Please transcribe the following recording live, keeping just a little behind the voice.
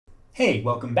Hey,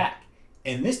 welcome back.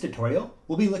 In this tutorial,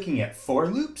 we'll be looking at for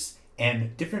loops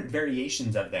and different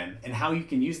variations of them and how you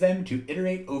can use them to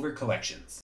iterate over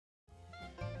collections.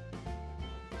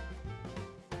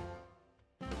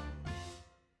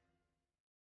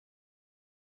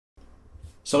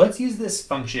 So let's use this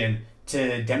function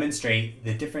to demonstrate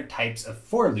the different types of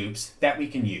for loops that we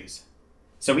can use.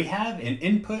 So we have an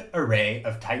input array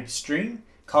of type string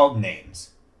called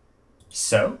names.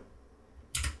 So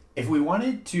if we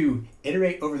wanted to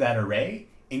iterate over that array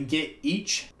and get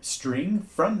each string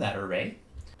from that array,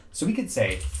 so we could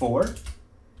say for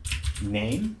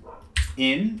name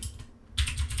in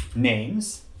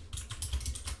names,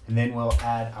 and then we'll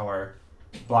add our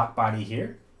block body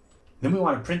here. Then we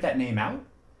want to print that name out,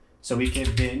 so we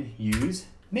could then use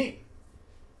name.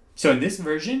 So in this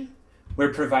version,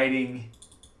 we're providing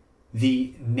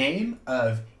the name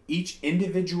of each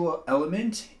individual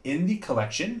element in the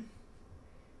collection.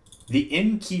 The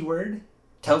in keyword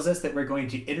tells us that we're going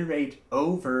to iterate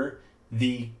over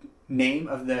the name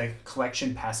of the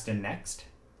collection passed in next.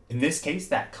 In this case,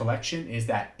 that collection is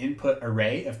that input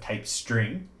array of type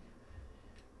string.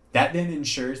 That then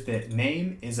ensures that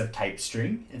name is of type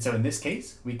string. And so in this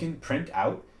case, we can print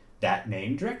out that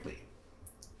name directly.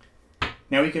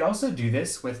 Now we could also do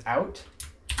this without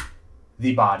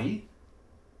the body.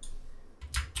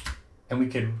 And we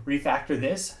could refactor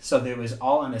this so that it was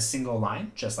all on a single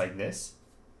line, just like this.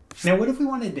 Now, what if we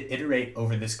wanted to iterate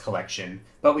over this collection,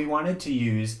 but we wanted to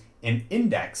use an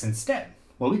index instead?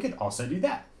 Well, we could also do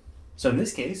that. So in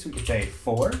this case, we could say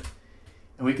for,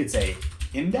 and we could say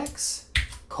index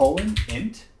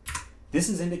 :int. This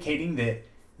is indicating that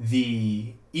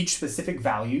each specific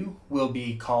value will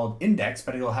be called index,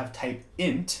 but it will have type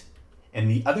int. In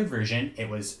the other version, it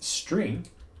was string.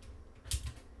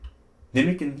 Then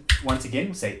we can, once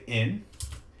again, say in.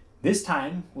 This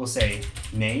time, we'll say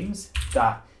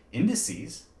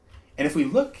names.indices. And if we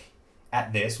look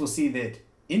at this, we'll see that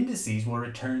indices will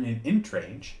return an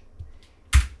IntRange.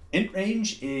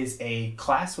 IntRange is a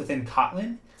class within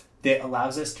Kotlin that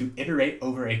allows us to iterate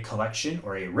over a collection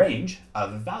or a range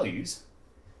of values.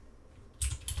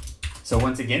 So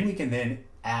once again, we can then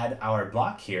add our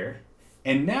block here.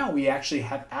 And now we actually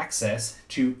have access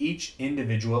to each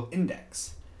individual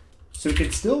index. So we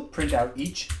could still print out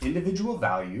each individual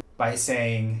value by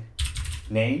saying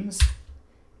names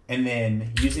and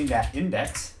then using that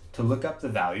index to look up the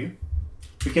value.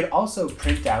 We could also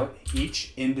print out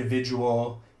each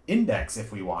individual index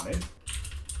if we wanted.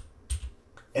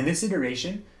 In this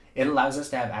iteration, it allows us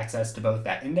to have access to both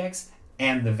that index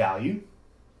and the value.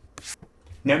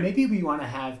 Now maybe we want to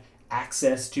have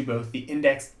access to both the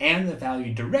index and the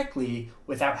value directly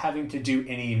without having to do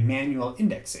any manual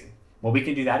indexing. Well, we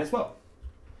can do that as well.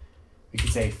 We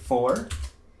can say for,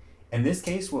 in this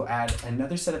case, we'll add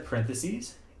another set of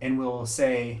parentheses and we'll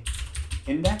say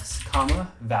index,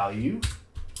 value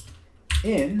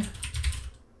in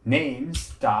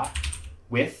names dot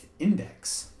with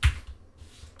index.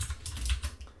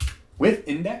 With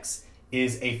index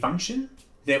is a function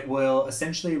that will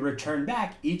essentially return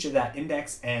back each of that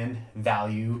index and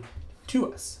value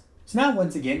to us. So now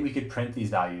once again, we could print these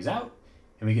values out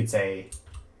and we could say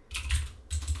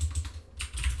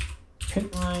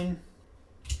print line,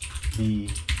 the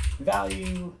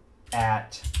value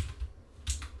at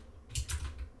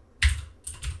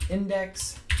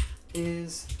index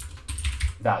is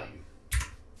value.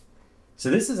 So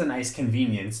this is a nice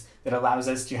convenience that allows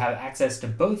us to have access to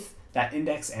both that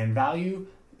index and value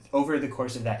over the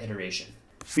course of that iteration.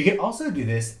 We could also do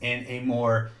this in a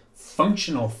more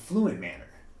functional, fluent manner.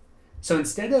 So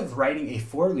instead of writing a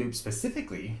for loop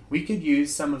specifically, we could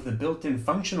use some of the built-in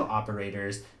functional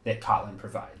operators that Kotlin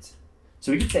provides.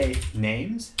 So we could say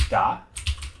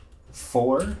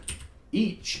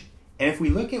names.forEach. And if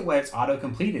we look at what's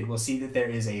auto-completed, we'll see that there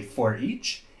is a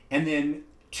forEach and then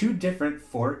two different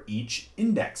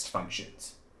forEachIndexed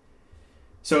functions.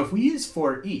 So if we use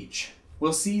forEach,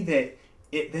 we'll see that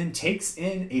it then takes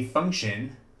in a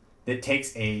function that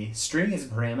takes a string as a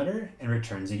parameter and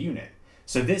returns a unit.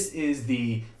 So this is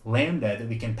the lambda that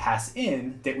we can pass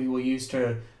in that we will use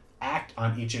to act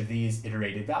on each of these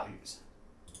iterated values.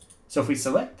 So if we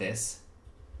select this,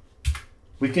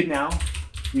 we could now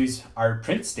use our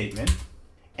print statement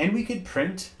and we could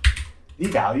print the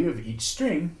value of each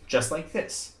string just like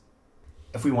this.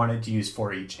 If we wanted to use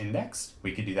forEachIndexed,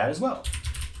 we could do that as well.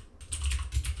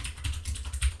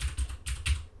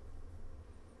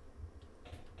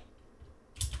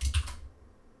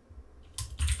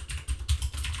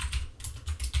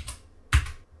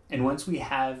 And once we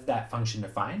have that function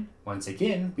defined, once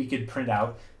again, we could print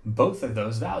out both of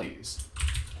those values.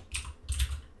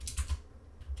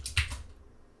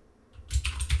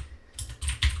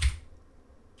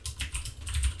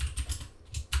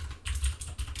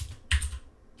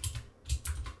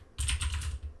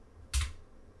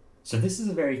 So this is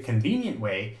a very convenient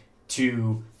way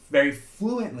to very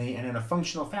fluently and in a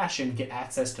functional fashion get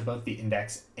access to both the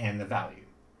index and the value.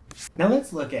 Now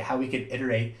let's look at how we could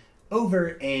iterate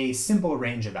over a simple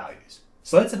range of values.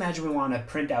 So let's imagine we want to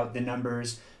print out the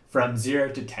numbers from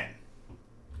 0 to 10.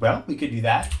 Well, we could do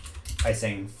that by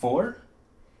saying for,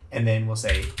 and then we'll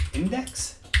say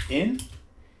index in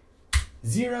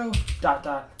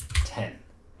 0.10.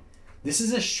 This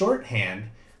is a shorthand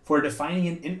for defining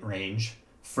an int range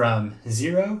from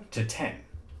 0 to 10.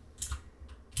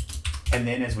 And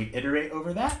then as we iterate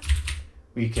over that,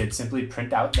 we could simply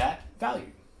print out that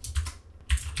value.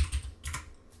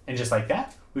 And just like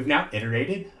that, we've now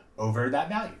iterated over that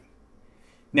value.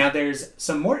 Now there's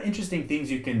some more interesting things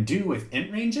you can do with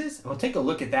int ranges, and we'll take a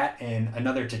look at that in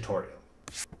another tutorial.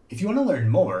 If you want to learn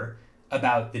more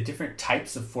about the different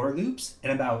types of for loops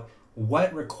and about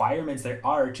what requirements there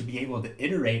are to be able to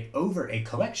iterate over a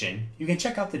collection, you can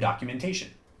check out the documentation.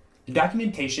 The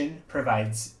documentation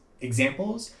provides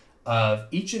examples of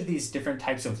each of these different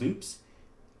types of loops,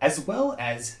 as well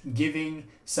as giving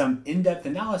some in-depth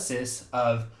analysis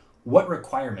of what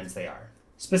requirements they are.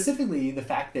 Specifically, the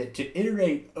fact that to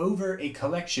iterate over a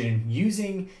collection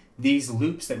using these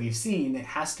loops that we've seen, it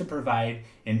has to provide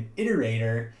an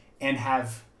iterator and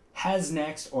have has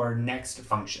next or next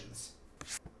functions.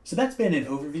 So that's been an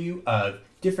overview of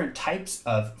different types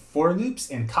of for loops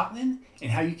in Kotlin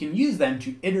and how you can use them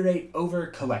to iterate over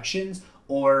collections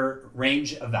or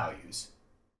range of values.